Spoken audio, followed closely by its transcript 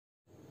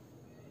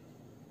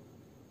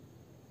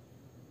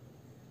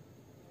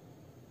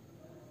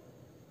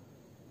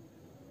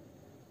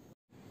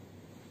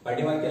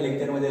पाठीमागच्या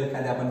लेक्चरमध्ये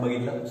एखाद्या आपण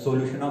बघितलं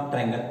सोल्युशन ऑफ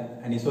ट्रायंगल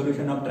आणि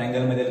सोल्युशन ऑफ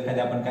ट्रायंगल मध्ये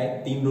एखाद्या आपण काय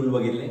तीन रूल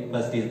बघितले.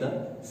 First is the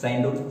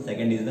sine rule,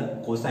 second is the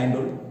cosine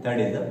rule, third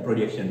is the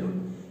projection rule.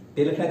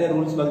 ते एखाद्या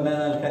रूल्स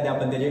बघताना एखाद्या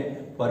आपण त्याचे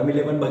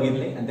फॉर्म्युले पण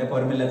बघितले आणि त्या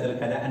फॉर्म्युल्याचं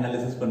एखाद्या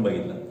अनालिसिस पण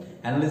बघितलं.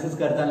 अनालिसिस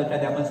करताना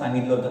एखाद्या आपण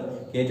सांगितलं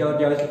होतं की याच्यावर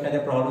ज्यावेळेस एखाद्या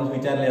प्रॉब्लेम्स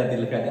विचारले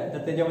जातील एखाद्या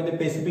तर त्याच्यामध्ये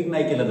स्पेसिफिक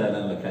नाही केलं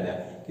जाणार एखाद्या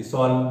की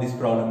solve this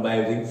problem by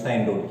using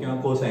sine rule किंवा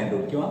कोसाइन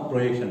रूल किंवा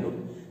प्रोजेक्शन रूल.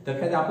 तर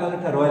एखाद्या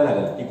आपल्याला ठरवायला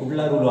लागेल की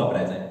कुठला रूल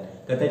वापरायचा आहे.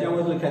 तर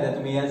त्याच्यामध्ये एखाद्या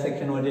तुम्ही या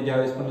सेक्शनवरचे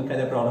ज्यावेळेस पण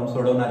एखाद्या प्रॉब्लेम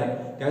सोडवणार आहे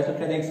त्यावेळेस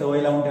एखाद्या एक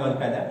सवय लावून ठेवा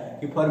एखाद्या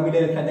की फॉर्म्युले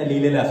एखाद्या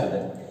लिहिलेले असू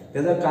द्या.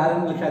 त्याचं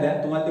कारण एखाद्या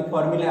तुम्हाला ते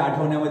फॉर्म्युले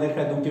आठवण्यामध्ये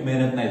काय तुमची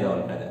मेहनत नाही जावं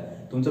एखाद्या.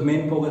 तुमचं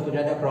मेन फोकस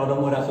एखाद्या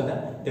प्रॉब्लेमवर असू द्या.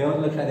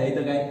 तेव्हा लक्षात द्या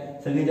इथं काय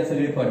सगळीच्या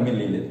सगळी फॉर्म्युले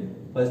लिहिलेत.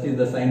 First is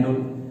the sine rule,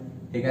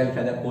 हे काय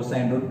एखाद्या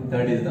cosine rule,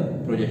 third is the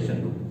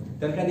projection rule.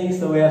 तर एखादी ही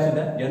सवय असू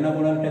द्या. ज्यांना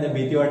कोणाला एखाद्या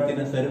भीती वाटते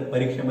ना सर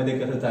परीक्षेमध्ये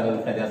कसं चालेल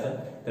एखाद्या असं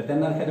तर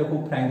त्यांना एखाद्या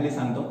खूप फ्रँकली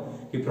सांगतो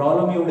की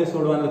प्रॉब्लेम एवढे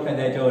सोडवायला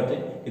एखाद्या याच्यावरचे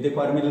की ते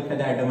फॉर्म्युले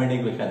एखाद्या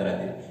ऑटोमॅटिक लक्षात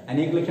राहतील.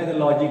 आणि एक लक्षात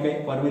लॉजिक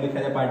आहे, फॉर्म्युले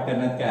एखाद्या पाठ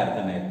करण्यात काय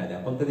अर्थ नाही एखाद्या,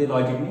 फक्त ते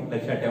लॉजिकने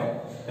लक्षात ठेवा.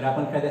 तर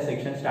आपण एखाद्या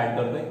सेक्शन स्टार्ट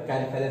करतोय.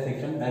 काय एखाद्या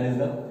section that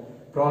is the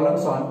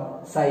problems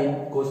on sign,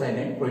 cosine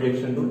and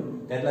projection rule.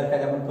 त्यातला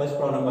एखाद्या आपण फर्स्ट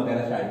प्रॉब्लेम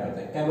बघायला स्टार्ट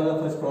करतोय. काय बघा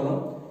first problem,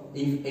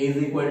 if a is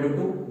equal to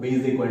 2 b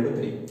is equal to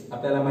 3.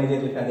 आपल्याला माहिती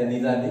आहे एखाद्या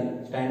these are the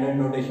standard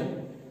notation.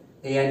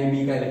 a आणि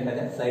b काय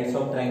एखाद्या साइड्स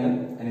ऑफ ट्रायंगल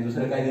आणि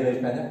दुसरं काय दिलं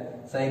एखाद्या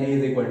sin a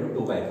is equal to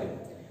 2/3.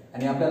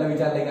 आणि आपल्याला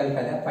विचारलंय का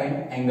एखाद्या फाइंड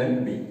अँगल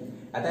b.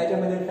 आता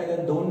याच्यामध्ये एखाद्या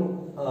दोन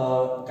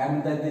काय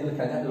म्हणतात ते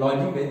एखाद्या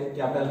लॉजिक आहेत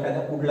की आपल्याला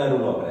एखाद्या कुठला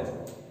रूल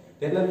वापरायचा.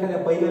 त्यातलं एखाद्या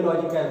पहिलं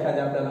लॉजिक काय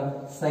एखाद्या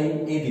आपल्याला sin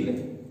a दिलंय.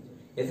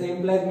 याचं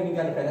इम्प्लाइज मिनिंग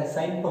काय एखाद्या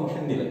साइन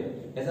फंक्शन दिलंय.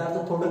 याचा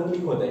अर्थ थोडं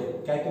क्लिक होत आहे.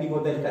 काय क्लिक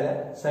होत आहे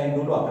एखाद्या साइन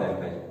रूल वापरायला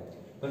पाहिजे.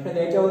 पण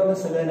त्याच्यावरनं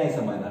सगळं नाही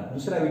समजणार.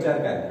 दुसरा विचार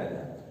काय एखाद्या,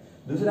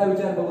 दुसरा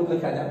विचार बघून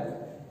एखाद्या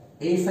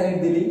ए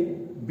साइड दिली,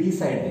 बी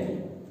साइड दिली,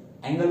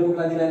 अँगल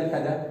कुठला दिला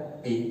एखाद्या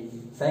ए.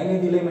 साइन ए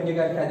दिले म्हणजे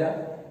काय एखाद्या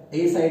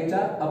ए साइडच्या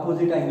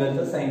अपोजिट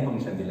अँगलचं साइन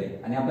फंक्शन दिलंय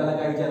आणि आपल्याला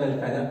काय विचारलं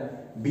एखाद्या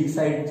बी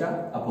साइडच्या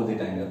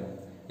अपोजिट अँगल.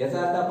 याचा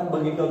अर्थ आपण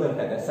बघितलं होतं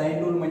एखाद्या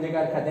साइन रूल म्हणजे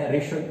काय एखाद्या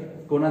रेशो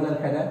कोणाचा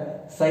एखाद्या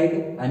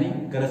साइड आणि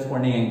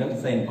करस्पॉन्डिंग अँगल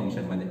साइन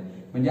फंक्शन मध्ये.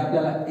 म्हणजे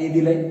आपल्याला ए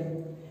दिलंय,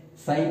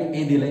 साइन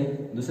ए दिलंय,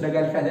 दुसरं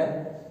काय एखाद्या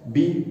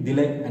बी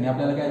दिलंय आणि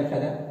आपल्याला काय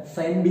एखाद्या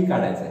साइन बी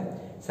काढायचं आहे.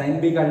 साइन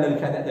बी काढलं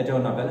एखाद्या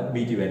त्याच्यावरून आपल्याला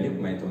बी ची व्हॅल्यू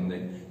माहित होऊन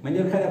जाईल. म्हणजे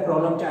एखाद्या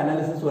प्रॉब्लेमच्या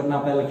अनालिसिस वरून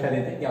आपल्याला लक्षात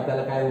येते की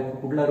आपल्याला काय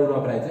कुठला रूल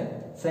वापरायचा आहे,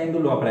 साइन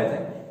रूल वापरायचा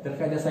आहे. तर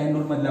एखाद्या साइन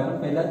रूल मधला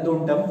आपण पहिला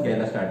दोन टर्म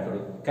घ्यायला स्टार्ट करू.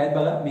 काय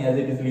बघा मी ॲज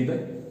इट इज लिहितोय.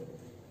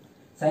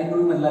 साइन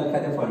रूल मधला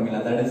एखाद्या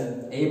formula that is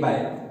a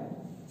by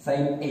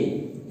sine A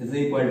is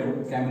equal to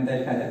काय म्हणता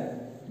एखाद्या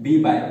बी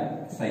by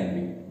sine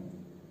B.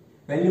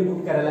 Value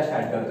put करायला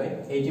स्टार्ट करतोय.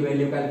 ए ची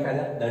व्हॅल्यू काय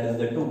एखाद्या that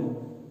is the 2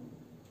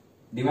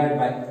 divide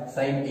by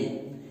sine ए.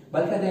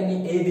 बघा त्यांनी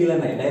ए दिलं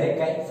नाही, डायरेक्ट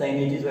काय साइन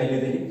ए ची व्हॅल्यू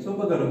दिली.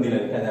 सोपं करून दिलं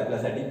एखाद्या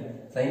आपल्यासाठी.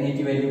 साइन ए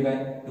ची व्हॅल्यू काय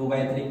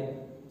 2/3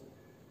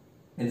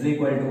 इज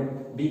इक्वल टू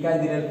बी काय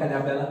दिलं एखाद्या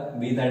आपल्याला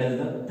बी दॅट इज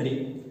द 3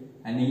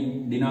 आणि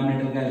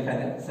डिनॉमिनेटर काय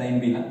एखाद्या साइन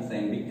बी ला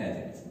sine be as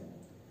it is.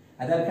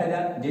 आता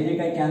एखाद्या जे जे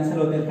काही कॅन्सल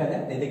होते एखाद्या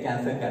ते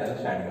कॅन्सल करायला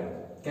स्टार्ट करतो.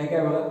 काय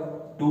काय बघा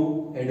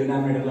 2 ए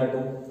डिनॉमिनेटरला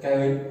 2 काय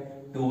होईल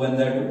 2 1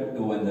 जा 2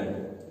 2 1 जा 2.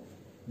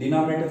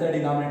 डिनॉमिनेटरचा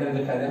डिनॉमिनेटर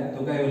एखाद्या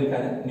तो काय होईल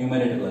एखाद्या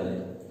न्यूमरेटरला जाईल.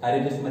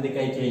 आरएचएस मध्ये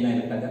काही चेंज नाही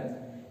एखाद्या.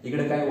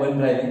 इकडे काय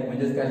 1 राहिले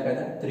म्हणजेच काय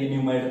एखाद्या 3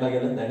 न्यूमरेटरला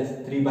गेलं दॅट इज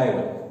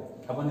 3/1.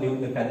 आपण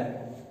लिहू एखाद्या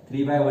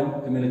 3/1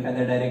 तुम्ही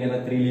एखाद्या डायरेक्ट याला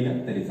 3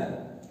 लिहिलं तरी चालेल.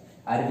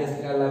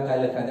 आरएचएस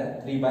काय एखाद्या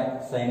 3 बाय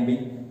साइन बी.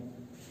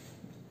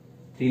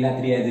 3 ला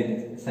 3 as it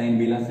is, sine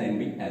B ला sine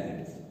be as it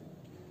is.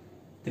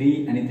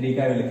 3 आणि 3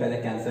 काय होईल एखाद्या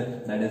कॅन्सल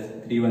दॅट इज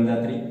 3 1 जा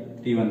 3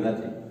 3 1 जा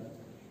 3.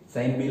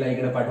 साइन बी ला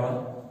इकडे पाठवा,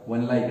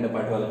 1 ला इकडे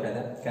पाठवा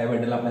एखाद्या काय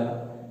भेटेल आपल्याला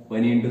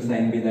 1 into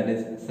sine B that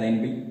is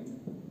sine B.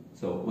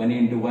 So 1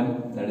 into 1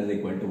 that is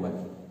equal to 1.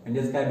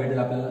 म्हणजेच काय भेटेल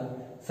आपल्याला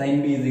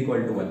sine B is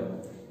equal to 1.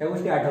 या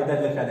गोष्टी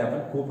आठवतात एखाद्या आपण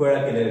खूप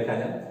वेळा केल्या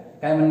एखाद्या.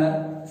 काय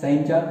म्हणणार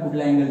साइनच्या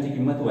कुठल्या अँगलची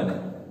किंमत 1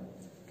 आहे.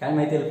 काय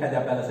माहिती आहे एखाद्या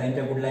आपल्याला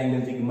साइनच्या कुठल्या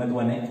अँगलची किंमत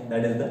 1 आहे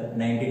दॅट इज द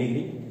 90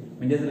 डिग्री.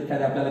 म्हणजेच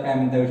एखाद्या आपल्याला काय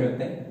म्हणता येऊ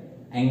शकते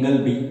अँगल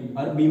बी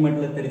और बी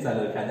म्हटलं तरी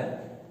चालेल एखाद्या.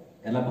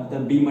 याला फक्त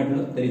बी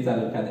म्हटलं तरी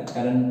चालेल एखाद्या.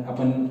 कारण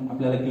आपण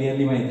आपल्याला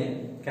क्लिअरली माहिती आहे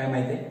काय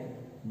माहिती आहे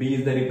बी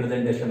is the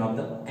representation of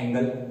the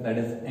angle that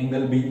is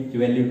angle बी ची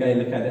व्हॅल्यू काय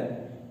एखाद्या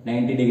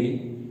 90 डिग्री.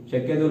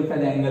 शक्यतो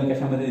एखाद्या अँगल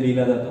कशामध्ये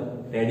लिहिला जातो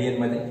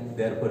रेडियन मध्ये.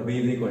 Therefore B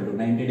is equal to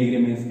 90 degree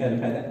means काय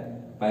एखाद्या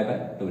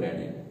π/2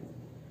 रेडियन.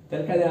 तर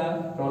एखाद्या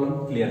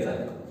प्रॉब्लेम क्लिअर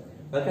झाला.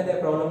 एखाद्या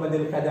प्रॉब्लेम मध्ये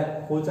एखाद्या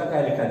कोचा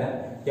काय एखाद्या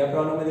या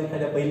प्रॉब्लेम मध्ये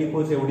एखाद्या पहिली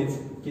कोच एवढीच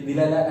की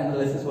दिलेल्या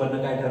अनालिसिस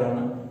वरनं काय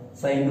ठरवणं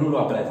साइन रूल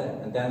वापरायचा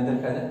आणि त्यानंतर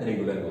एखाद्या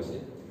रेग्युलर गोष्ट.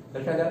 तर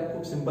एखाद्या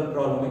खूप सिंपल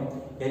प्रॉब्लेम आहे.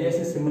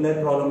 याच्याशी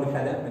सिमिलर प्रॉब्लेम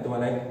एखाद्या मी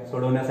तुम्हाला एक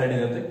सोडवण्यासाठी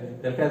देतोय.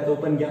 तर काय तो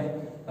पण घ्या.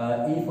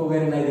 इफ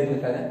वगैरे नाही देत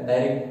एखाद्या,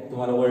 डायरेक्ट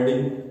तुम्हाला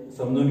वर्डिंग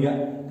समजून घ्या.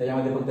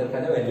 त्याच्यामध्ये फक्त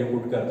एखाद्या व्हॅल्यू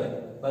पुट करतोय.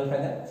 पण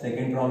एखाद्या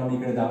सेकंड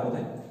प्रॉब्लेम इकडे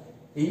दाखवतोय.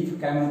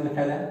 इफ काय म्हणतो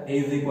एखाद्या a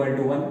is equal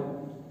to 1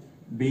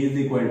 b is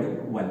equal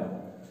to 1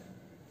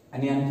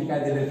 आणि आणखी काय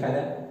दिलं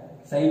एखाद्या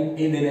साइन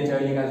ए देण्याच्या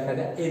वेळी काय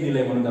एखाद्या ए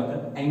दिलंय म्हणून आपण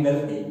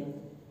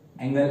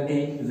angle A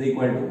is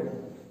equal to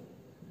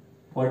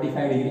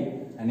 45 degree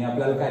आणि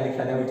आपल्याला काय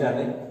एखाद्या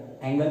विचारले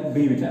angle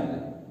B विचारलाय,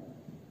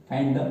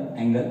 find the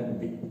angle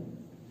बी.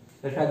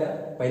 तर एखाद्या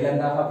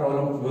पहिल्यांदा हा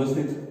प्रॉब्लेम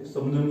व्यवस्थित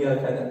समजून घ्या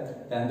एखाद्या,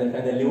 त्यानंतर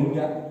एखाद्या लिहून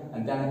घ्या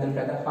आणि त्यानंतर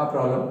एखाद्या हा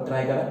प्रॉब्लेम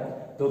ट्राय करा.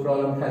 तो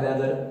प्रॉब्लेम एखाद्या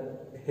जर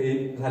हे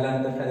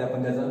झाल्यानंतर एखाद्या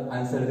आपण त्याचा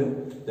आन्सर देऊ,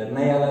 जर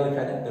नाही आला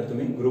एखाद्या तर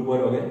तुम्ही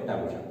ग्रुपवर वगैरे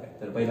टाकू शकता.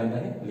 तर पहिल्यांदा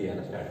हे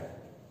लिहायला स्टार्ट.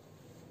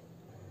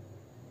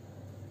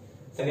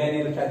 सगळ्यांनी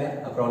एखाद्या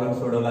हा प्रॉब्लेम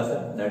सोडवला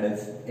असेल. That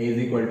is a is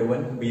equal to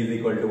 1, B is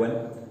equal to 1,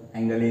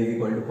 angle A is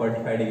equal to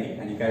 45 degree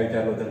आणि काय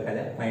विचारलं होतं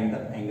एखाद्या find the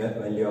angle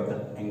value of the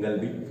angle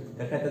बी.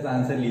 तर काय त्याचा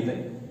आन्सर लिहितोय.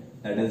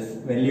 That is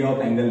value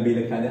of angle बी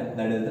एखाद्या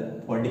दॅट इज द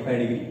 45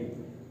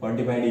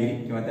 डिग्री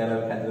किंवा त्याला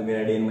एखाद्या तुम्ही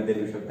रेडियन मध्ये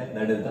लिहू शकता.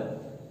 That is the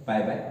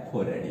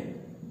π/4 radian.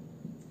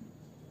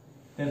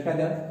 तर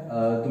एखाद्या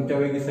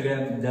तुमच्यापैकी सगळ्या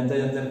ज्यांचा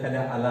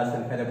एखाद्या आला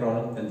असेल एखाद्या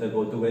प्रॉब्लेम त्यांचं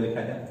कौतुक होईल.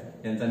 एखाद्या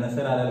ज्यांचा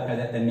नसेल आला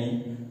एखाद्या त्यांनी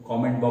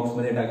कॉमेंट बॉक्स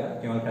मध्ये टाका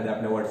किंवा एखाद्या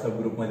आपल्या व्हॉट्सअप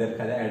ग्रुपमध्ये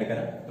एखाद्या ऍड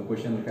करा. तो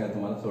क्वेश्चन एखाद्या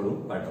तुम्हाला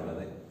सोडून पाठवला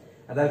जाईल.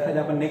 आता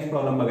एखाद्या आपण नेक्स्ट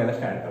प्रॉब्लेम बघायला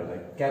स्टार्ट करतोय.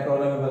 काय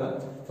प्रॉब्लेम आहे बघा,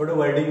 थोडं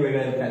वर्डिंग वेगळं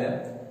आहे. एखाद्या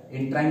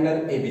इन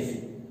ट्रायंगल एबीसी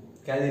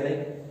काय दिलंय,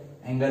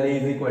 angle A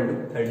is equal to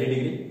 30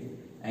 degree,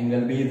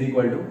 angle B is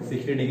equal to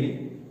 60 degree,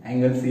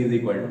 angle C is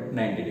equal to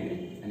 90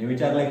 degree आणि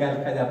विचारलंय काय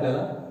एखाद्या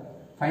आपल्याला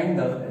find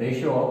the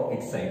ratio of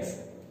its sides.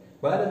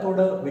 बघा आता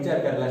थोडं विचार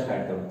करायला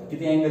स्टार्ट करू.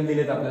 किती अँगल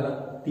दिलेत आपल्याला,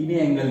 तिन्ही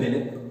अँगल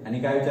दिलेत आणि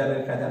काय विचारलं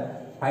एखाद्या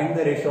find the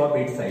ratio of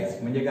its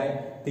sides म्हणजे काय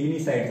तिन्ही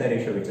साइडचा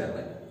रेशिओ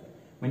विचारलाय.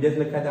 म्हणजेच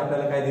एखाद्या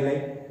आपल्याला काय दिलंय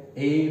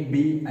ए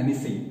बी आणि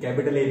सी,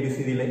 कॅपिटल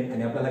एबीसी दिलंय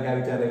आणि आपल्याला काय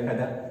विचारलं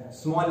एखाद्या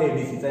स्मॉल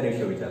एबीसीचा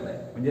रेशिओ विचारलाय.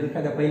 म्हणजे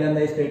एखाद्या पहिल्यांदा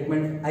हे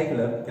स्टेटमेंट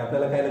ऐकलं की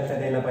आपल्याला काय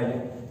लक्षात यायला पाहिजे,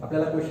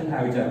 आपल्याला क्वेश्चन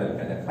हा विचारला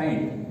एखाद्या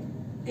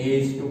find A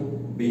is to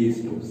be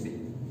is to C.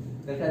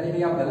 तर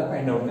एखाद्या आपल्याला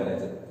फाइंड आउट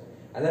करायचं.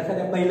 आता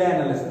एखाद्या पहिल्या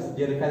अनालिसिस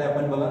जे एखाद्या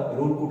आपण बघा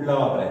रूल कुठला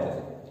वापरायचा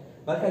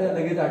बघा एखाद्या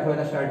लगेच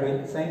आठवायला स्टार्ट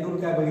होईल. साइन रूल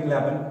काय बघितलं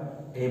आपण,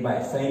 ए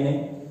by sine A,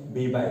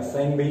 B by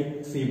sine B,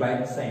 C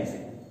by sine C.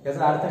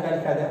 याचा अर्थ काय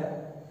एखाद्या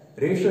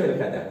रेशिओ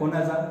एखाद्या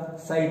कोणाचा,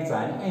 साइडचा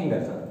आणि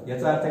अँगलचा.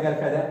 याचा अर्थ काय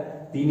एखाद्या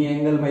तिन्ही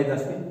अँगल माहित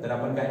असतील तर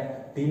आपण काय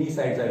तिन्ही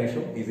साइडचा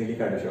रेशिओ इझिली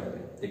काढू शकतो.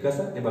 ते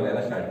कसं ते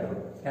बघायला स्टार्ट करू.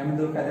 काय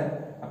म्हणतो एखाद्या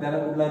आपल्याला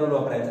कुठला रूल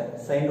वापरायचा,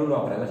 साइन रूल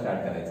वापरायला स्टार्ट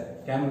करायचा.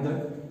 काय म्हणतो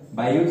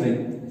बाय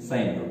युजिंग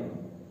साइन रूल.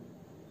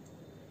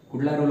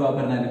 कुठला रूल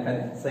वापरणार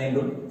एखाद्या साइन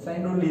रूल.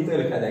 साइन रूल लिहितोय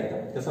एखाद्या एकदा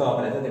कसं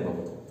वापरायचं ते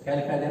बघू. काय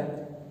एखाद्या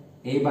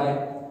ए by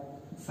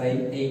sine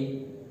A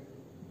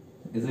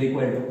is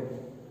equal to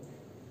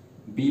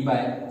be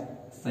by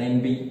sine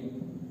B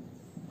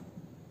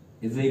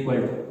is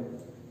equal to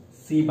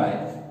C by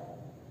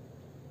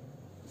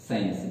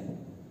sine C.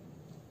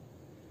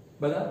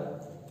 बघा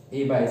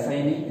ए by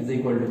sine A is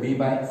equal to be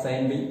by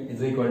sine B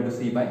is equal to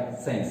C by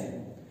sine C.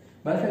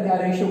 बघा हा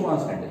ratio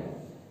constant आहे.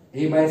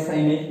 ए by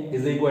sine A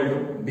is equal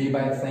to be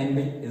by sine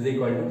B is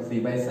equal to C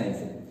by sine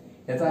C.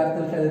 याचा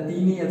अर्थ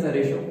तिन्ही याचा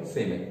ratio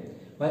same आहे.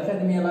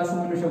 लक्षात मी याला असं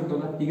म्हणू शकतो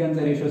ना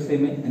तिघांचा रेशो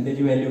सेम आहे आणि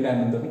त्याची व्हॅल्यू काय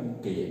म्हणतो मी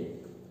के आहे.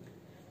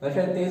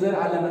 लक्षात ते जर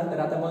आलं ना तर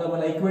आता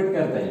मला इक्वेट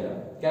करता येईल.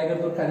 काय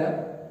करतो एखाद्या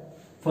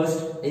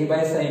फर्स्ट ए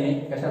बाय साइन ए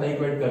कशाला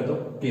इक्वेट करतो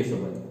के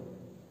सोबत.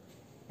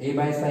 ए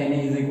by sine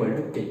A is equal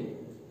to के.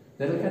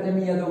 जर एखाद्या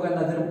मी या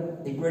दोघांना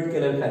जर इक्वेट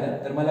केलं एखाद्या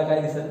तर मला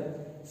काय दिसेल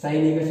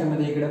साइन ए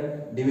कशामध्ये इकडं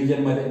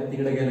डिव्हिजन मध्ये,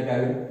 तिकडे गेलं काय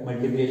होईल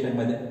मल्टिप्लिकेशन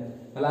मध्ये.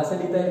 मला असं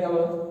लिहिता येईल का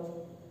बघा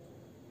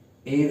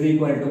ए is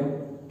equal to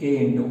K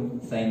into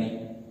sine ए.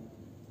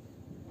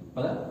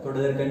 बघा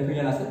थोडं जर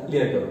कन्फ्युजन असेल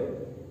क्लिअर करू.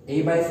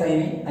 ए बाय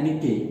साइन ए आणि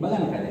के बघा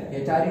ना काय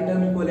या चारही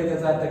टर्म इक्वल आहे.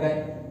 त्याचा अर्थ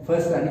काय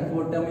फर्स्ट आणि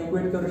फोर्थ टर्म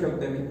इक्वेट करू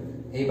शकतो मी.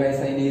 ए by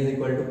sine A is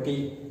equal to K.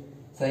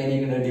 Sign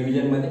इकडे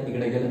डिव्हिजन मध्ये,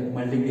 इकडे गेलं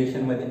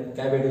मल्टिप्लिकेशन मध्ये.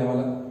 काय भेटलं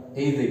मला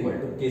ए is equal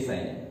to K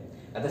sign ए.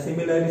 आता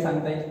सिमिलरली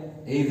सांगता येईल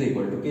ए is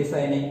equal to K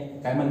sign ए.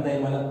 काय म्हणता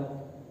येईल मला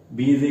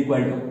बी is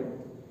equal to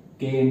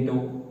K into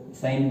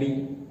sine B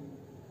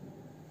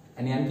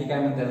आणि आणखी काय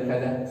म्हणतात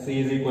एखाद्या C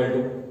is equal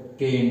to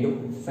K into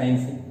sine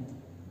C.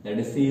 That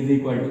is C is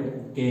equal to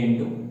K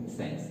into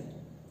sine C.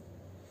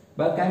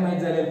 बघ काय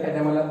माहित झाले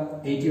एखाद्या मला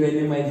ए ची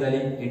व्हॅल्यू माहित झाली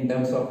इन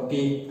टर्म्स ऑफ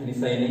के आणि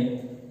साइन ए,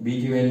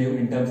 बी ची value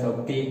in terms of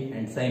K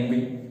and sine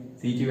B,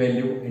 C ची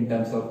value in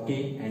terms of K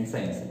and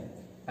sign C.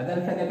 आता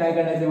एखाद्या काय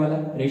काढायचं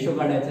मला रेशो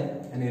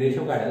काढायचा आणि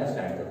रेशो काढायला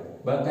स्टार्ट करू.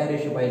 बघ काय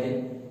रेशो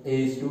पाहिजे ए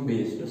is to be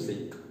is to C.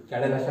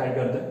 काढायला स्टार्ट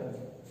करतो.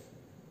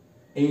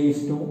 ए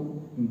is to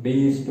be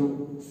is to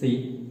C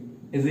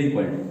is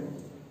equal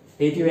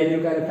to ए ची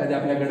व्हॅल्यू काय एखाद्या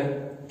आपल्याकडे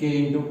के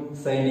इंटू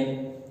साइन ए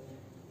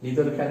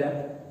लिहितो एखाद्या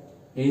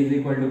ए इज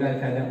इक्वल टू काय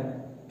एखाद्या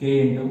के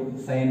into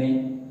sine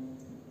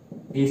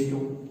A is to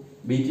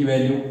be ची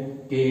व्हॅल्यू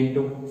के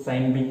इंटू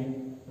साइन बी,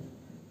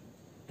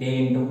 के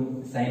इंटू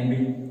साइन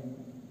बी,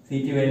 सी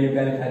ची व्हॅल्यू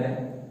काय एखाद्या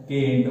के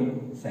इंटू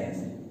साइन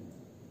सी.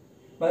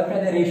 बघा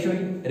एखाद्या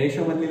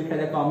रेशो मधील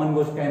एखाद्या कॉमन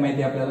गोष्ट काय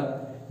माहिती आपल्याला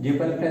जे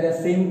पण एखाद्या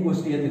सेम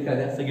गोष्टी आहेत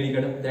एखाद्या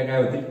सगळीकडे त्या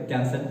काय होतील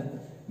कॅन्सल.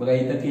 बघा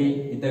इथं के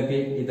इथं के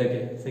इथं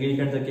के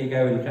सगळीकडचं के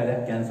काय होईल एखाद्या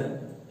कॅन्सल.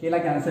 केला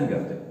कॅन्सल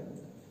करतोय.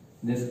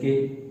 दिस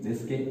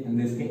के and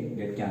this K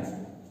get cancel.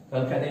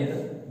 एखाद्या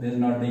इथं दिस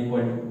not the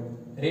equal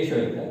to ratio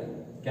एखादा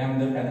काय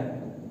म्हणतो एखादा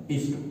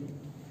is to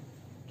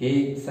K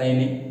sign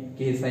A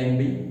K sine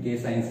B K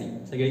sign C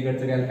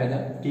सगळीकडचं काय एखादा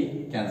की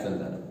कॅन्सल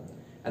झालं.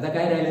 आता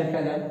काय राहिलं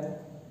एखाद्या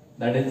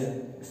that is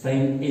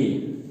sine A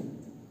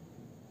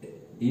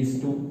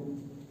is to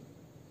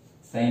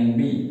sine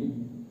B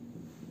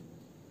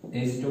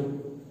is to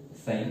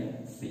sign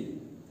C.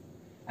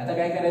 आता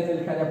काय करायचं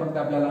एखाद्या फक्त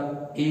आपल्याला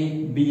ए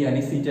बी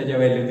आणि सी च्या ज्या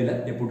व्हॅल्यू दिल्या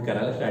ते पुट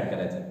करायला स्टार्ट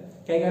करायचं.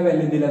 काय काय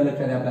व्हॅल्यू दिल्या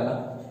एखाद्या आपल्याला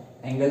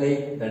angle A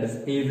that is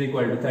a is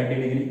equal to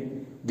 30 degree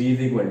B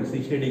is equal to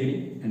 60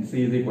 degree आणि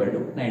C is equal to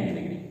 90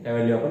 degree. त्या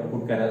व्हॅल्यू आपण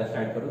पुट करायला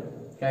स्टार्ट करू.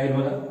 काय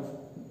होईल बघा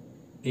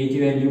ए ची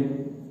value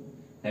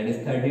that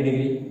is 30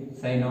 degree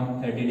sine of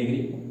 30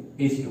 degree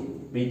is to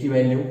be ची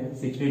value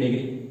 60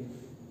 degree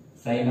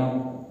sine of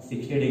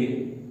 60 degree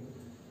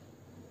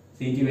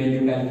C ची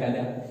व्हॅल्यू काय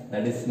एखाद्या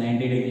that is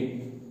 90 degree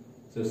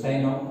so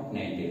sine of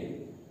 90 degree.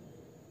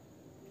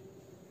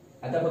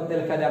 आता फक्त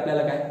एखाद्या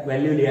आपल्याला काय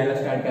व्हॅल्यू लिहायला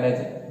स्टार्ट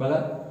करायचं बघा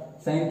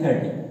साइन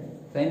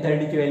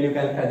 30 ची व्हॅल्यू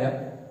काय एखाद्या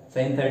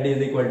sign 30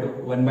 is equal to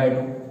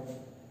 1/2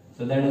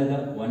 so that is the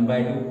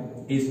 1/2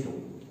 is to.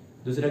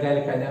 दुसरं काय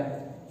एखाद्या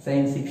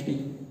साइन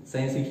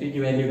 60 ची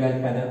व्हॅल्यू काय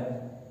एखाद्या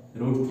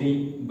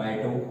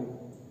 √3/2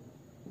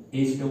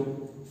 इज टू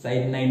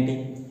साइन 90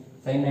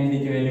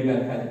 ची व्हॅल्यू काय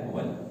एखाद्या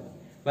 1.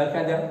 बरं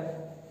एखाद्या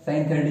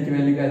साइन 30 ची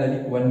व्हॅल्यू काय झाली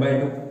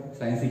 1/2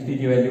 साइन 60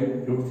 ची व्हॅल्यू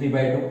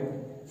 √3/2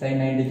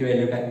 साइन 90 ची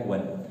व्हॅल्यू काय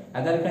 1.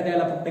 आता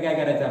एखाद्याला फक्त काय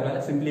करायचं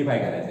आपल्याला सिम्प्लिफाय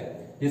करायचं.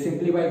 जे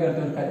सिम्प्लिफाय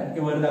करतो एखाद्या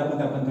ते वर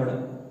दाखवतो आपण थोडं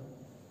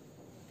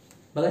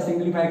बघा.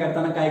 सिम्प्लिफाय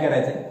करताना काय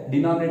करायचं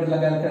डिनॉमिनेटरला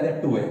काय एखाद्या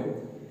 2 आहे.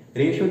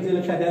 रेशोचे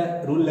एखाद्या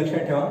रूल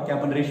लक्षात ठेवा की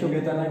आपण रेशो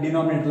घेताना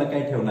डिनॉमिनेटरला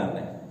काही ठेवणार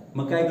नाही.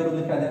 मग काय करू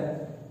एखाद्या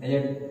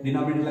याच्यात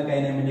डिनॉमिनेटरला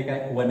काही नाही म्हणजे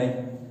काय 1 आहे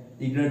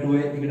इकडे 2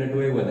 आहे इकडे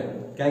 2 आहे 1 आहे.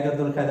 काय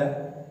करतो एखाद्या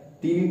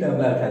तिन्ही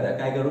टर्मला एखाद्या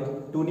काय करू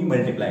 2 नी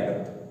मल्टिप्लाय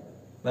करतो.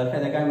 बरं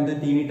एखाद्या काय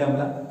म्हणतो तिन्ही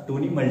टर्मला 2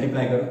 नी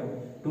मल्टिप्लाय करू.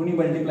 2 नी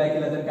मल्टिप्लाय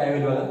केलं तर काय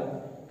होईल बघा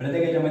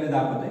प्रत्येक याच्यामध्ये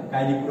दाखवतोय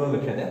काळजीपूर्वक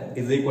लक्षात द्या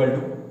इज इक्वल टू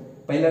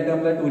पहिल्या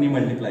टर्मला 2 नी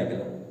मल्टिप्लाय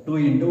केलं 2 ×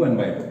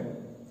 1/2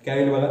 काय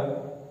होईल बघा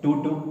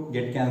 2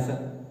 गेट कॅन्सल.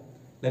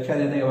 लक्षात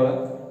येते बघा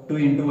 2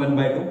 ×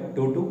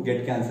 1/2 2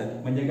 गेट कॅन्सल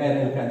म्हणजे काय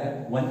राहील एखाद्या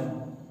 1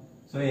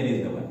 so here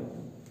is the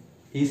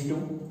 1 is to.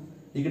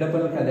 इकडे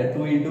पण एखाद्या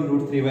 2 ×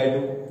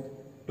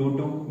 √3/2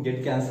 2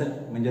 गेट कॅन्सल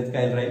म्हणजेच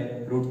काय राहील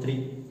 √3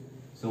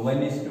 so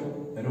 1 is to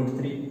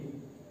 √3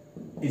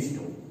 is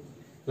to.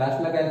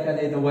 लास्टला काय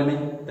एखाद्या इथं 1 आहे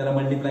त्याला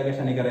मल्टिप्लाय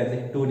कशाने करायचे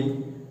 2 नी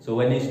so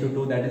 1 is to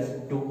 2 that is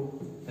 2.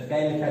 तर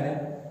काय एखाद्या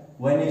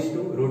 1 इज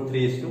टू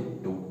 √3 इज टू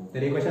 2.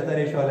 तर एक कशाचा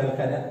रेशो आला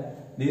एखाद्या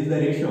दिस इज द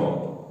रेशो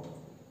ऑफ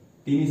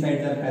तिन्ही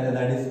साईडचा एखाद्या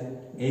that is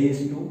a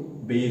is to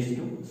be is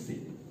to C.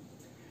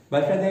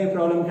 एखाद्या हे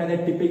प्रॉब्लेम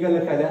एखाद्या टिपिकल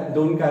एखाद्या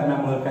 2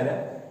 कारणामुळे एखाद्या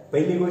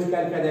पहिली गोष्ट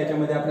काय एखाद्या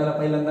याच्यामध्ये आपल्याला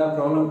पहिल्यांदा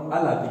प्रॉब्लेम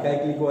आला की काय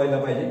क्लिक व्हायला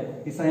पाहिजे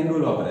की साइन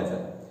रूल वापरायचा.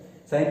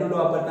 साइन रूल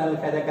वापरताना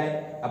एखाद्या काय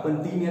आपण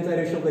 3 याचा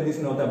रेशो कधीच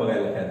नव्हता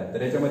बघायला एखादा.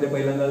 तर याच्यामध्ये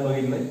पहिल्यांदा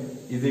बघितलं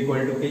इज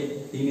इक्वल टू के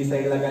तिन्ही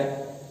साईडला काय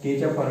के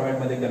च्या फॉर्मॅट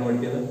मध्ये कन्वर्ट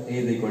केलं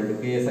ए is equal to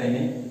K sign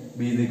A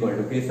B is equal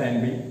to K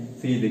sine B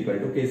C is equal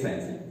to K sign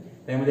C.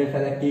 त्यामध्ये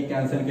एखाद्या के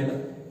कॅन्सल केलं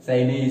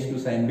sign A is to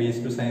sine B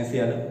is to sign C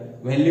आलं.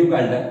 Value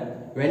काढला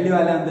value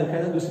आल्यानंतर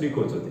एखाद्या दुसरी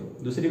खोच होती.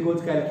 दुसरी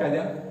खोच काय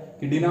एखाद्या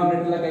की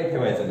डिनॉमिनेटरला काही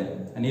ठेवायचं नाही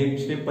आणि एक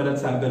स्टेप परत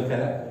सांगतो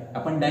एखाद्या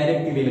आपण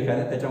डायरेक्ट केली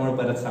एखाद्या त्याच्यामुळे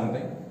परत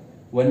सांगतोय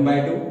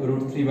 1/2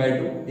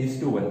 √3/2 इज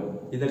टू 1.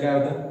 इथं काय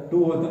होतं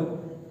 2 होतं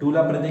 2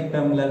 ला प्रत्येक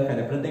टर्मला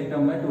एखाद्या प्रत्येक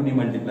टर्मला 2 नी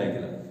मल्टिप्लाय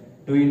केलं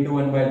 2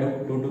 ×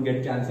 1/2 2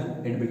 get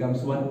cancel it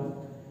becomes 1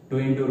 2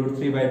 ×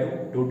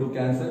 √3/2 2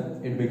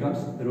 cancel it becomes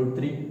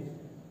 √3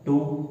 2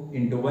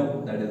 × 1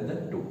 that is the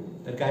 2.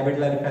 तर काय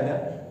भेटला एखाद्या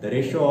the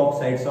ratio of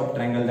sides of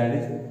triangle that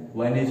is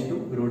 1 is to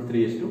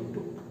 √3 is to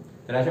 2.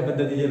 तर अशा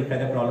पद्धतीचे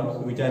एखाद्या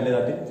प्रॉब्लेम्स विचारले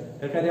जाते.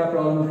 तर एखाद्या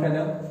प्रॉब्लेम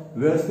एखाद्या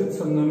व्यवस्थित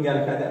समजून घ्या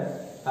एखाद्या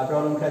हा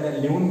प्रॉब्लेम एखाद्या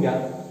लिहून घ्या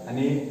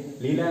आणि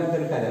लिहिल्यानंतर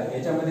एखाद्या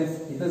याच्यामध्ये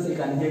इथंच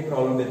एक आणखी एक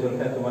प्रॉब्लेम देतो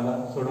एखाद्या तुम्हाला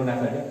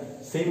सोडवण्यासाठी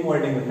सेम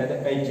वर्डिंग एखाद्या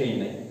काही चेंज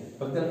नाही.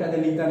 फक्त एखाद्या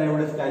लिहिताना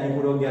एवढंच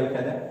काळजीपूर्वक घ्या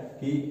एखाद्या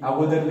की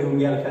अगोदर लिहून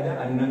घ्या एखाद्या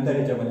आणि नंतर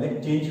याच्यामधले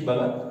चेंज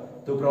बघा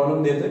तो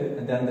प्रॉब्लेम देतोय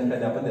आणि त्यानंतर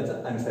एखाद्या आपण त्याचा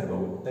आन्सर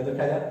बघू. तर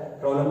एखाद्या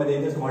प्रॉब्लेम मध्ये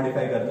इथेच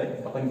मॉडिफाय करतोय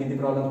आपण किती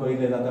प्रॉब्लेम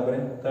बघितले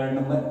आतापर्यंत 3rd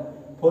नंबर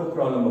 4th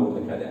प्रॉब्लेम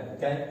बघू एखाद्या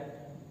काय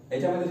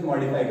याच्यामध्येच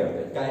मॉडिफाय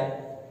करतोय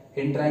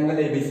काय in triangle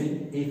ABC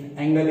if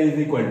angle is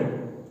equal to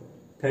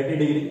 30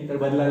 degree तर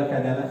बदला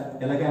एखाद्याला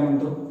याला काय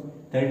म्हणतो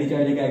 30 च्या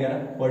ऐवजी काय करा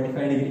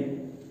 45 डिग्री.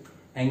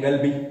 अँगल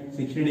बी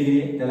 60 डिग्री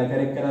आहे त्याला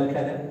करेक्ट करायला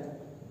एखाद्या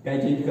काय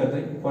चेंज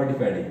करतोय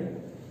 45 डिग्री.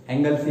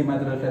 अँगल सी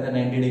मात्र एखाद्या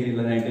 90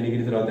 डिग्रीला 90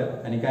 डिग्रीच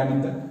राहतात आणि काय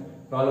म्हणतात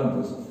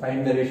problem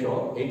find the ratio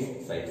of its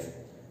sides.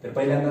 तर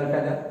पहिल्यांदा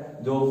एखाद्या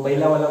जो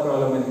पहिला वाला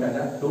प्रॉब्लेम आहे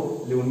एखादा तो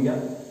लिहून घ्या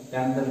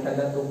त्यानंतर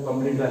एखादा तो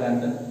कंप्लीट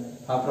झाल्यानंतर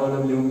हा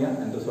प्रॉब्लेम लिहून घ्या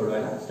आणि तो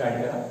सोडवायला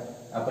स्टार्ट करा.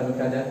 आपण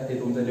एखाद्या ते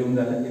तुमचं लिहून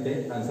झालं की ते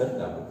आन्सर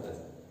दाखवतात.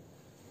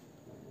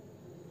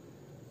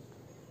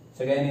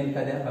 सगळ्यांनी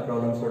एखाद्या हा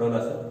प्रॉब्लेम सोडवला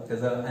असेल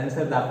त्याचा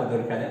आन्सर दाखवतो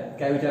एखाद्या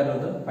काय विचारलं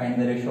होतं find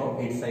the ratio of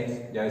 8 sides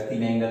ज्यावेळेस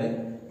 3 अँगल आहे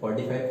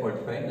 45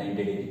 45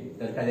 90 डिग्री.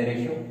 तर एखाद्या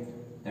ratio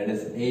that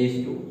is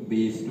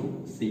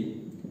A:B:C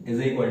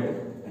is equal to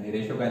आणि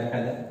रेशो काय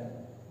लिखायचा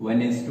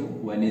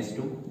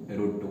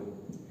 1:1:√2.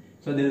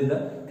 So this is the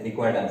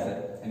required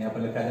answer आणि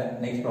आपण लिखायचा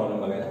नेक्स्ट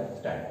प्रॉब्लेम बघायला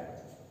स्टार्ट.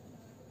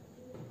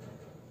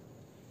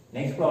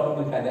 नेक्स्ट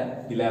प्रॉब्लेम लिखायचा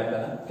दिलाय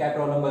आपल्याला. काय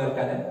प्रॉब्लेम बघा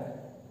लिखायचा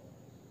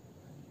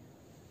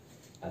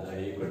आता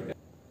हे कट कर.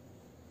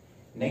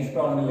 नेक्स्ट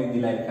प्रॉब्लेम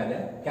दिलाय लिखायचा.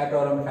 काय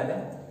problem लिखायचा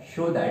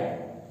show that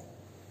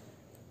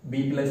b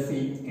plus c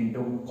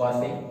into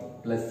cos a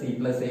plus c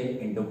plus a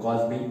into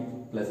cos b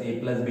plus a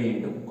plus b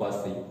into cos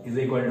c is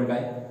equal to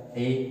काय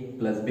a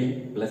plus b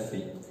plus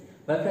c.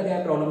 बरं का या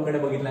problem कडे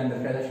बघितल्यानंतर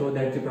काय show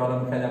that ची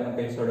problem काय आपण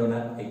काही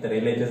सोडवणार. एक तर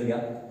LHS घ्या,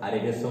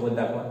 RHS सोबत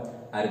दाखवा,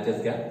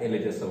 RHS घ्या,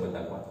 LHS सोबत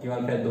दाखवा किंवा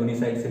काय दोन्ही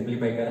साइड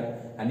सिम्प्लिफाय करा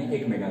आणि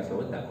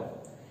एकमेकांसोबत दाखवा.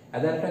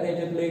 आता काय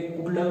याच्यातले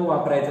कुठलं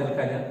वापरायचं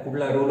काय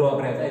कुठला रूल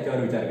वापरायचा याच्यावर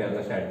विचार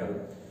करायला स्टार्ट करू.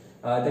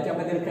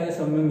 त्याच्यामध्ये काय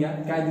समजून घ्या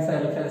काय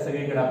दिसायला काय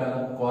सगळीकडे आपल्याला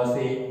cos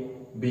a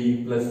b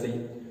plus c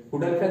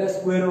कुठं एखादा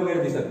स्क्वेअर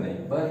वगैरे दिसत नाही.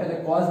 बघा एखादा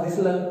कॉस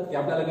दिसलं की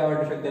आपल्याला काय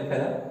वाटू शकतं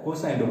एखादा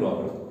कोसाइन रूल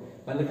वापरू.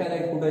 पण एखादा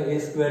कुठं a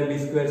square b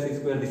square c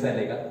square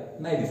दिसायला का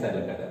नाही दिसायला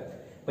एखादा.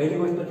 पहिली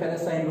गोष्ट एखादा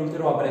साइन रूल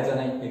तर वापरायचा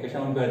नाही. हे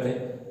कशामुळे कळते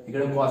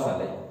इकडे कॉस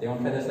आलाय तेव्हा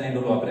एखादा साइन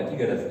रूल वापरायची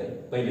गरज नाही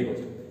पहिली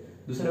गोष्ट.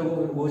 दुसरी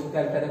गोष्ट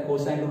काय एखादा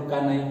कोसाइन रूल का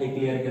नाही हे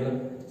क्लिअर केलं.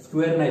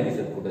 स्क्वेअर नाही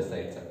दिसत कुठं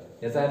साइडचा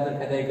याचा अर्थ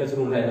एखादा एकच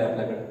रूल राहिला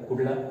आपल्याकडे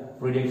कुठला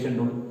प्रोजेक्शन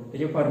रूल.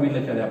 त्याचे फॉर्म्युला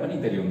एखादा आपण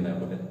इथे लिहून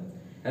दाखवतो.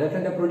 आता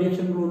एखादा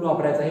प्रोजेक्शन रूल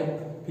वापरायचा आहे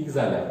फिक्स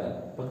झालं आपल्याला.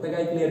 फक्त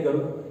काय क्लिअर करू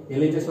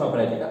LHS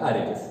वापरायचे का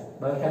RHS.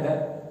 बघा एखादा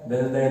दिस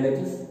is the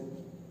LHS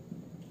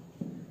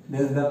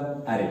this is the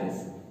RHS.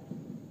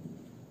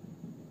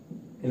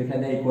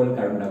 एखादा इक्वल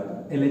काढून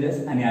टाकू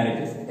LHS आणि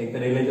RHS. एक तर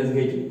LHS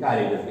घ्यायची का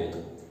RHS घ्यायची.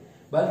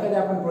 बघा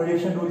एखादा आपण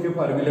प्रोजेक्शन रूलचे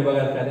फॉर्म्युले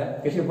बघा एखाद्या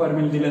कसे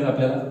फॉर्म्युले दिलेत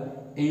आपल्याला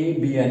A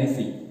B आणि C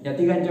या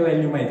तिघांच्या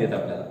व्हॅल्यू माहिती आहेत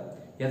आपल्याला.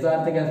 याचा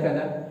अर्थ काय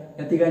एखादा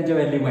या तिघांच्या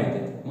व्हॅल्यू माहिती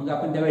आहेत मग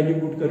आपण त्या व्हॅल्यू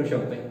पुट करू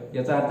शकतोय.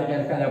 याचा अर्थ काय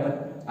एखादा आपण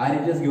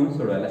RHS घेऊन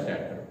सोडवायला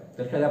स्टार्ट करू.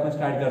 तर काय आपण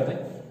स्टार्ट करतोय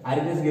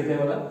RHS घेतोय.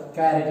 बघा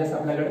काय RHS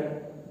आपल्याकडे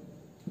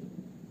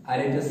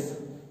RHS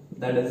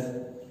दॅट इज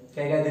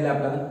काय काय दिलं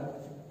आपल्याला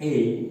A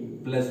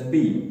plus B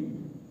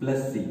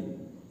plus C.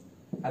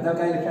 आता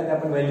काय लक्षात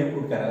आपण व्हॅल्यू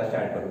पुट करायला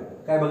स्टार्ट करू.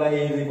 काय बघा A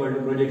is equal to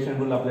projection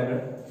rule आपल्याकडे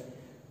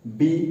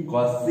B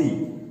cos C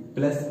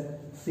plus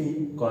C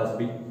cos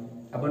B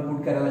आपण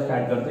पुट करायला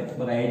स्टार्ट करतोय.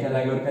 बघा याच्या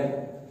जागेवर काय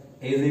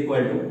A is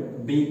equal to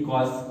B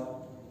cos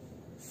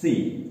C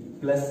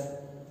plus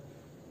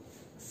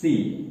C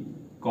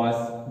cos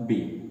B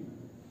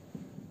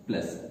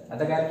plus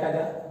आता काय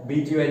लक्षात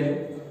B ची व्हॅल्यू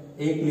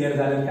A क्लिअर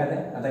झालं काय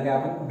आता काय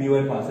आपण B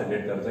वर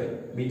कॉन्संट्रेट करतोय.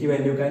 B ची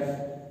व्हॅल्यू काय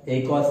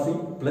A cos C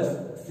plus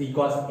C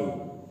cos A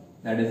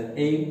that is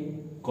A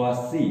cos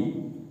C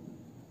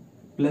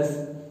plus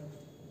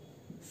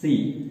C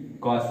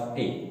cos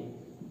A.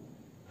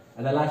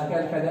 आता लास्ट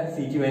काय लक्षात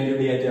C ची व्हॅल्यू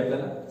द्यायची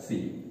आपल्याला C.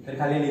 तर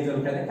खाली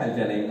लिहायचं काय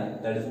खालच्या लाईनला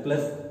दॅट इज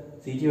प्लस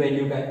C ची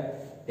व्हॅल्यू काय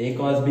A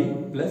cos B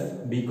plus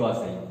B cos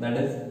A that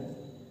is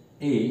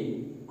A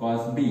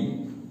cos B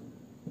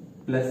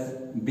plus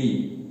B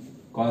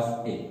cos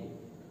A.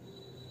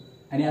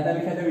 आणि आता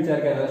लिखायचा विचार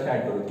करायला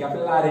स्टार्ट करू की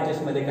आपल्याला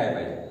RHS मध्ये काय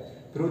पाहिजे.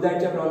 प्रूव्ह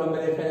दॅटच्या प्रॉब्लेम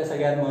मध्ये लिखायचं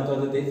सगळ्यात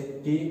महत्त्वाचं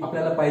तेच की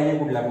आपल्याला पाहिजे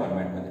कुठल्या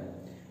फॉर्मॅट मध्ये.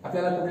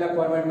 आपल्याला कुठल्या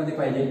फॉर्मॅट मध्ये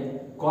पाहिजे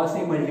cos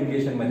A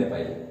मल्टिप्लिकेशन मध्ये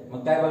पाहिजे.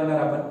 मग काय बघणार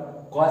आपण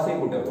cos A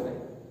कुठं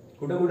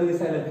कुठं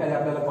दिसायला लिखायचं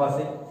आपल्याला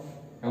cos A.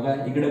 बघा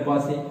इकडे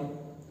cos A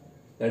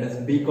that is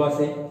B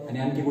cos A आणि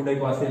आणखी कुठे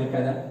cos A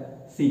लिखायचा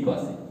C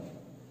cos A.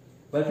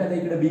 बघा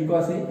इकडे B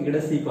cos A इकडे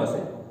C cos A.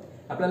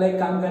 आपल्याला एक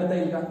काम करता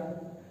येईल का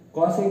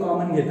cos A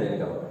कॉमन घेता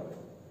येईल का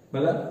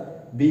बघा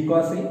B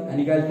cos A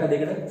आणि काय लिखायचं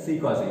इकडे C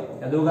cos A.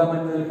 या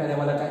दोघांमध्ये लिखायचं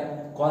मला काय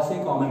cos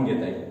A कॉमन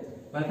घेता येईल.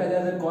 बघा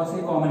जर cos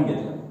A कॉमन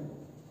घेतलं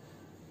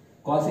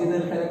cos A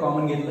जर लिखायचं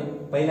कॉमन घेतलं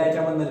पहिल्या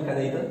याच्यामधून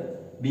लिखायचं इथं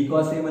B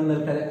cos A मधून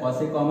लिखायचं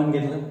cos A कॉमन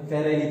घेतलं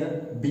काय राहील इथं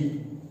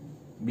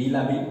B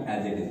ला B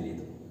ऍज इट इज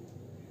लिहितो.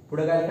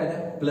 पुढे काय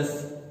लिखायचं प्लस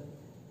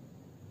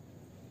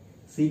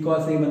C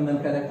cos A मधून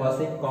लिखायचं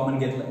cos A कॉमन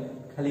घेतलं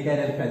खाली काय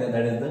लिखायचं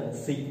दॅट इज द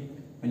C.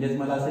 म्हणजे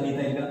मला असं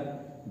लिहिता येईल का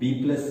B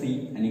plus C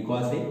आणि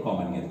cos A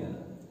कॉमन घेतलं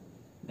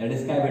दॅट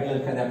इज काय भेटलं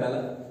लिखायचं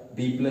आपल्याला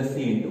B plus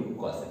C into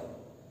cos A.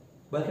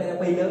 बघा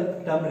पहिलं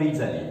टर्म रीच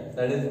झाली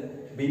that is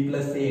B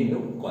plus C into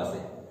cos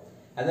A.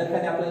 आता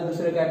काय आपल्याला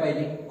दुसरं काय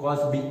पाहिजे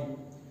cos B.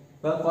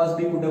 बघा cos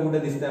B कुठं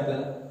दिसतंय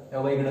आपल्याला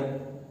तेव्हा इकडं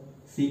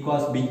C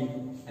cos B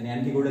आणि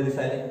आणखी कुठं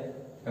दिसायला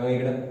तेव्हा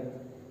इकडं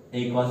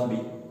A cos B.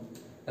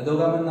 या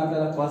दोघांमधून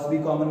आपल्याला cos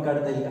B कॉमन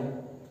काढता येईल का.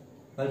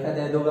 बघा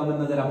त्या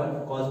दोघांमधून जर आपण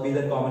cos B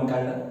जर कॉमन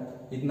काढलं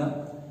इथनं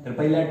तर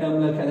पहिल्या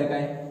टर्मला लक्षात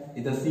काय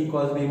इथं C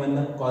cos B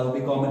मधनं cos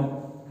B कॉमन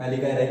खाली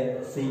काय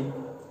राहील C.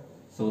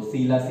 सो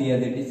C ला C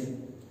ऍज इट इज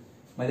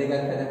मध्ये काय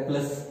लक्षात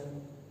प्लस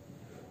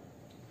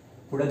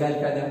पुढे काय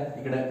लक्षात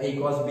इकडे A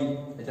cos B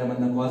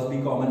त्याच्यामधनं cos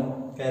B कॉमन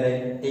काय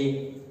राहील A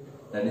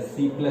that is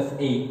C plus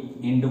A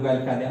into काय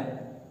लक्षात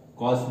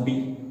cos B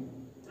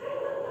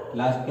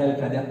लास्ट काय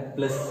लक्षात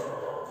प्लस.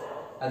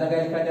 आता काय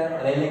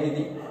लक्षात राहिले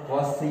किती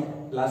cos C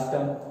last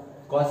term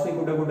cos C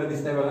कुठं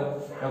दिसतंय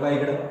बघा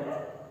इकडे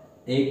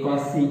A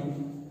cos C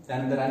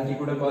त्यानंतर आणखी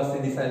कुठे cos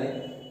C दिसायले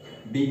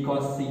बी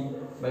कॉस सी,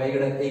 बघा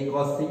इकडे ए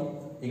कॉस सी,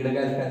 इकडे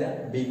काय लक्षात द्या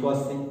बी cos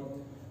C.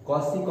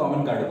 Cos C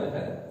common काढू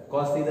लक्षात द्या.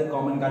 कॉस सी जर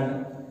कॉमन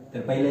काढलं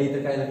तर पहिल्या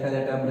इथं काय लक्षात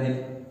द्या टर्म राहील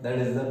दॅट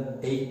इज द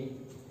ए.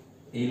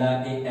 एला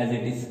ए ॲज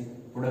इट इज.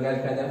 पुढे काय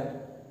लक्षात द्या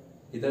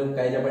इथं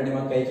कायच्या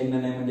पाठीमाग काही चिन्ह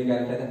नाही म्हणजे काय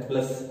लक्षात द्या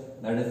plus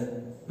that is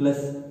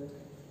plus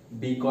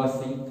B cos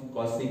C.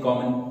 Cos C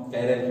common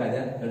काय राहील लक्षात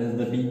द्या that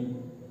is the B.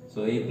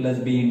 So A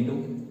plus B into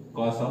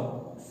cos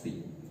of C.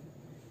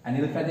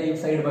 आणि लक्षात द्या एक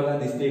साइड बघा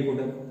दिसते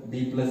कुठं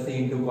बी plus C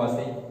into cos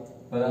A.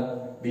 बघा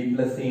बी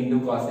plus C into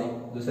cos A.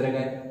 दुसरं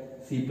काय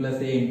C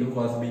plus A into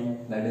cos B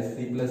that is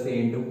C plus A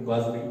into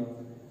cos B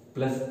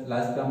plus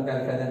last term काय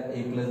लक्षात द्या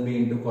ए plus B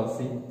into cos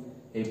C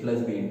A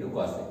plus B into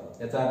cos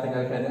A. याचा अर्थ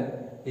काय लक्षात द्या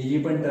ही जी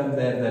पण टर्म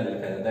तयार झाली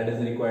लक्षात द्या that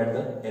is required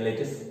the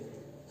LHS.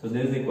 So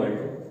this is equal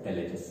to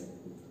LHS.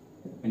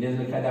 म्हणजे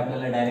लक्षात द्या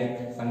आपल्याला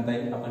डायरेक्ट सांगता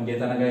येईल आपण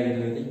घेताना काय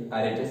घेतली होती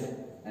RHS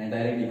आणि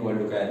डायरेक्ट इक्वल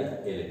टू काय आली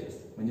LHS.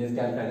 म्हणजेच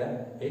काय लक्षात द्या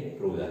हे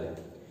प्रूव्ह झाले.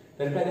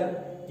 तर लक्षात द्या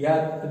या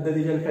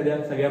पद्धतीच्या लक्षात द्या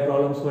सगळ्या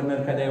प्रॉब्लेम्स वरनं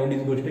लक्षात द्या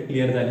एवढीच गोष्ट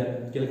क्लिअर झाली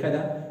की लक्षात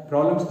द्या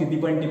प्रॉब्लेम्स किती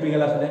पण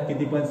टिपिकल असू द्या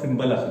किती पण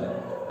सिंपल असू द्या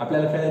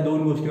आपल्याला लक्षात द्या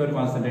दोन गोष्टीवर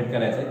कॉन्सन्ट्रेट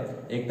करायचं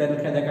आहे. एक तर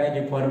लक्षात द्या काय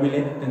जे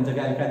फॉर्म्युले त्यांचं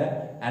काय लक्षात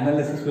द्या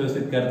अनालिसिस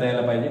व्यवस्थित करता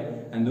यायला पाहिजे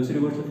आणि दुसरी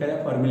गोष्ट लक्षात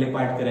द्या फॉर्म्युले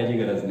पाठ करायची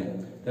गरज नाही.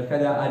 तर लक्षात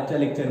द्या आजच्या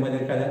लेक्चरमध्ये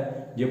लक्षात द्या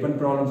जे पण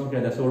प्रॉब्लेम्स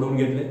लक्षात द्या सोडवून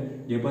घेतले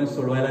जे पण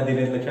सोडवायला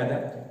दिलेत लक्षात द्या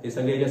ते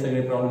सगळेच्या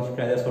सगळे प्रॉब्लेम्स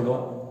लक्षात द्या सोडवा.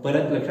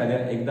 परत लक्षात द्या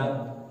एकदा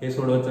हे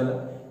सोडवत चला.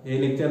 हे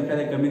लेक्चर लक्षात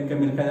द्या कमीत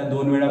कमी लक्षात द्या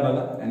 2 वेळा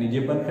बघा आणि जे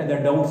पण लक्षात द्या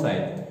डाऊट्स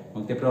आहेत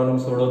मग ते प्रॉब्लेम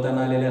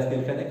सोडवताना आलेले असतील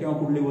लक्षात द्या किंवा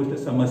कुठली गोष्ट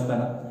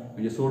समजताना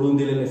म्हणजे सोडून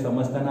दिलेले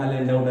समजताना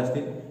आलेले डाऊट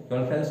असतील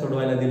किंवा लक्षात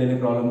सोडवायला दिलेले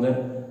प्रॉब्लेम जर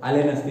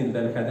आले नसतील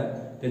तर लक्षात द्या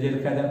त्याचे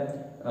लक्षात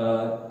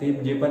द्या ते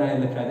जे पण आहे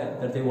लक्षात द्या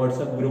तर ते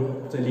व्हॉट्सअप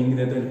ग्रुपचं लिंक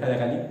देतो लक्षात द्या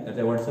खाली तर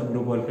त्या व्हॉट्सअप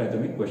ग्रुपवर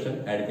तुम्ही क्वेश्चन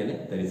ऍड केले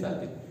तरी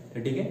चालतील. तर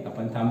ठीक आहे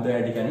आपण थांबतो या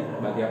ठिकाणी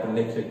बाकी आपण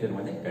नेक्स्ट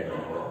लेक्चरमध्ये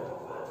कंटिन्यू